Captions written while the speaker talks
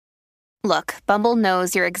Look, Bumble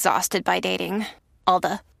knows you're exhausted by dating. All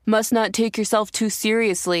the, must not take yourself too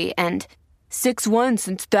seriously, and 6'1"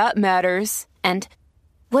 since that matters. And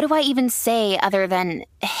what do I even say other than,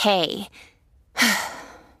 hey?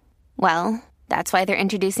 Well, that's why they're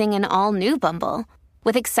introducing an all-new Bumble,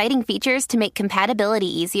 with exciting features to make compatibility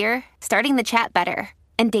easier, starting the chat better,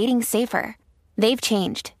 and dating safer. They've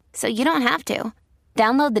changed, so you don't have to.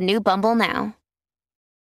 Download the new Bumble now.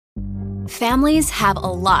 Families have a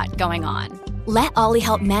lot going on. Let Ollie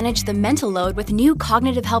help manage the mental load with new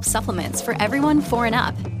cognitive help supplements for everyone 4 and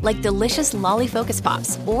up, like delicious Lolly Focus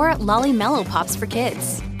Pops or Lolly Mellow Pops for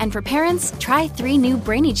kids. And for parents, try 3 new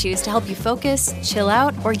Brainy Chews to help you focus, chill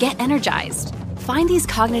out, or get energized. Find these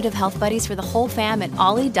cognitive health buddies for the whole fam at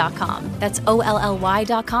ollie.com. That's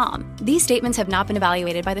OLLY.com. These statements have not been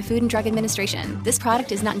evaluated by the Food and Drug Administration. This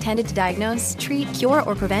product is not intended to diagnose, treat, cure,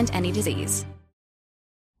 or prevent any disease.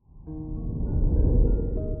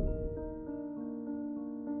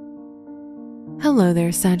 Hello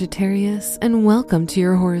there, Sagittarius, and welcome to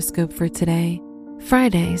your horoscope for today,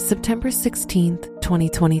 Friday, September 16th,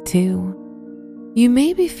 2022. You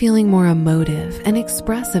may be feeling more emotive and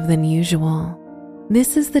expressive than usual.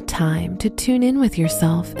 This is the time to tune in with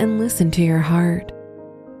yourself and listen to your heart.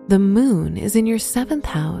 The moon is in your 7th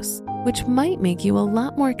house, which might make you a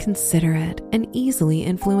lot more considerate and easily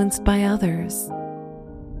influenced by others.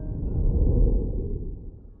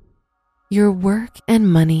 Your work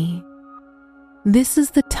and money. This is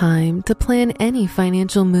the time to plan any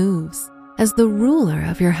financial moves, as the ruler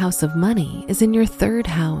of your house of money is in your 3rd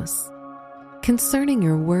house. Concerning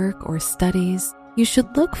your work or studies, you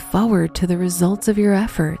should look forward to the results of your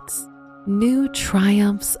efforts. New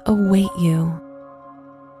triumphs await you.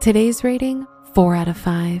 Today's rating, 4 out of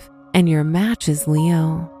 5, and your match is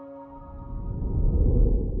Leo.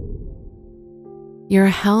 Your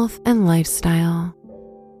health and lifestyle.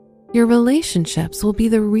 Your relationships will be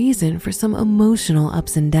the reason for some emotional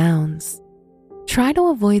ups and downs. Try to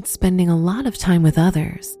avoid spending a lot of time with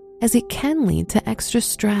others, as it can lead to extra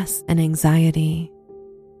stress and anxiety.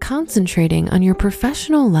 Concentrating on your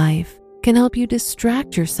professional life can help you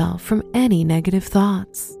distract yourself from any negative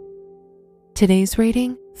thoughts. Today's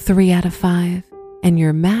rating, 3 out of 5, and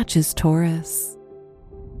your match is Taurus.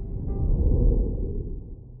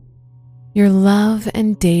 Your love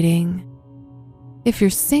and dating. If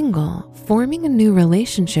you're single, forming a new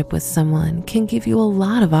relationship with someone can give you a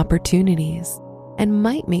lot of opportunities and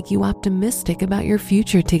might make you optimistic about your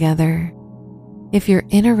future together. If you're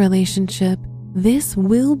in a relationship, this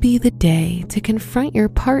will be the day to confront your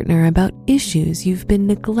partner about issues you've been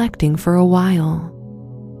neglecting for a while.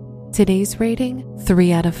 Today's rating,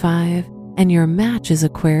 3 out of 5, and your match is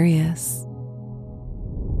Aquarius.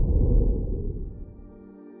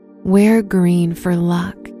 Wear green for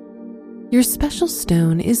luck. Your special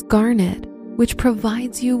stone is garnet, which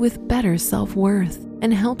provides you with better self-worth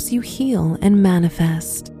and helps you heal and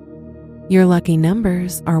manifest. Your lucky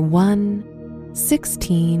numbers are 1,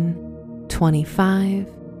 16, 25,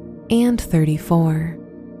 and 34.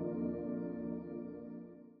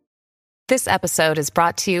 This episode is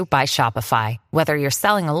brought to you by Shopify. Whether you're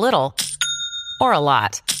selling a little or a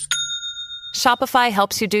lot, Shopify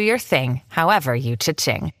helps you do your thing, however you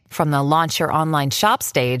cha-ching. From the launch your online shop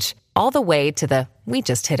stage, all the way to the we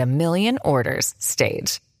just hit 1 million orders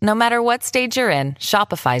stage. No matter what stage you're in,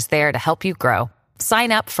 Shopify's there to help you grow.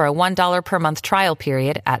 Sign up for a $1 per month trial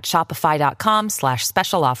period at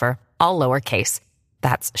shopify.com/special offer, all lowercase.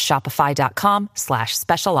 That's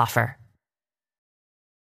shopify.com/special offer.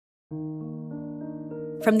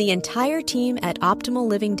 From the entire team at Optimal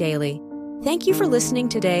Living Daily, thank you for listening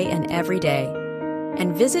today and every day.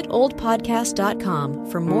 And visit oldpodcast.com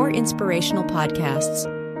for more inspirational podcasts.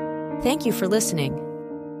 Thank you for listening.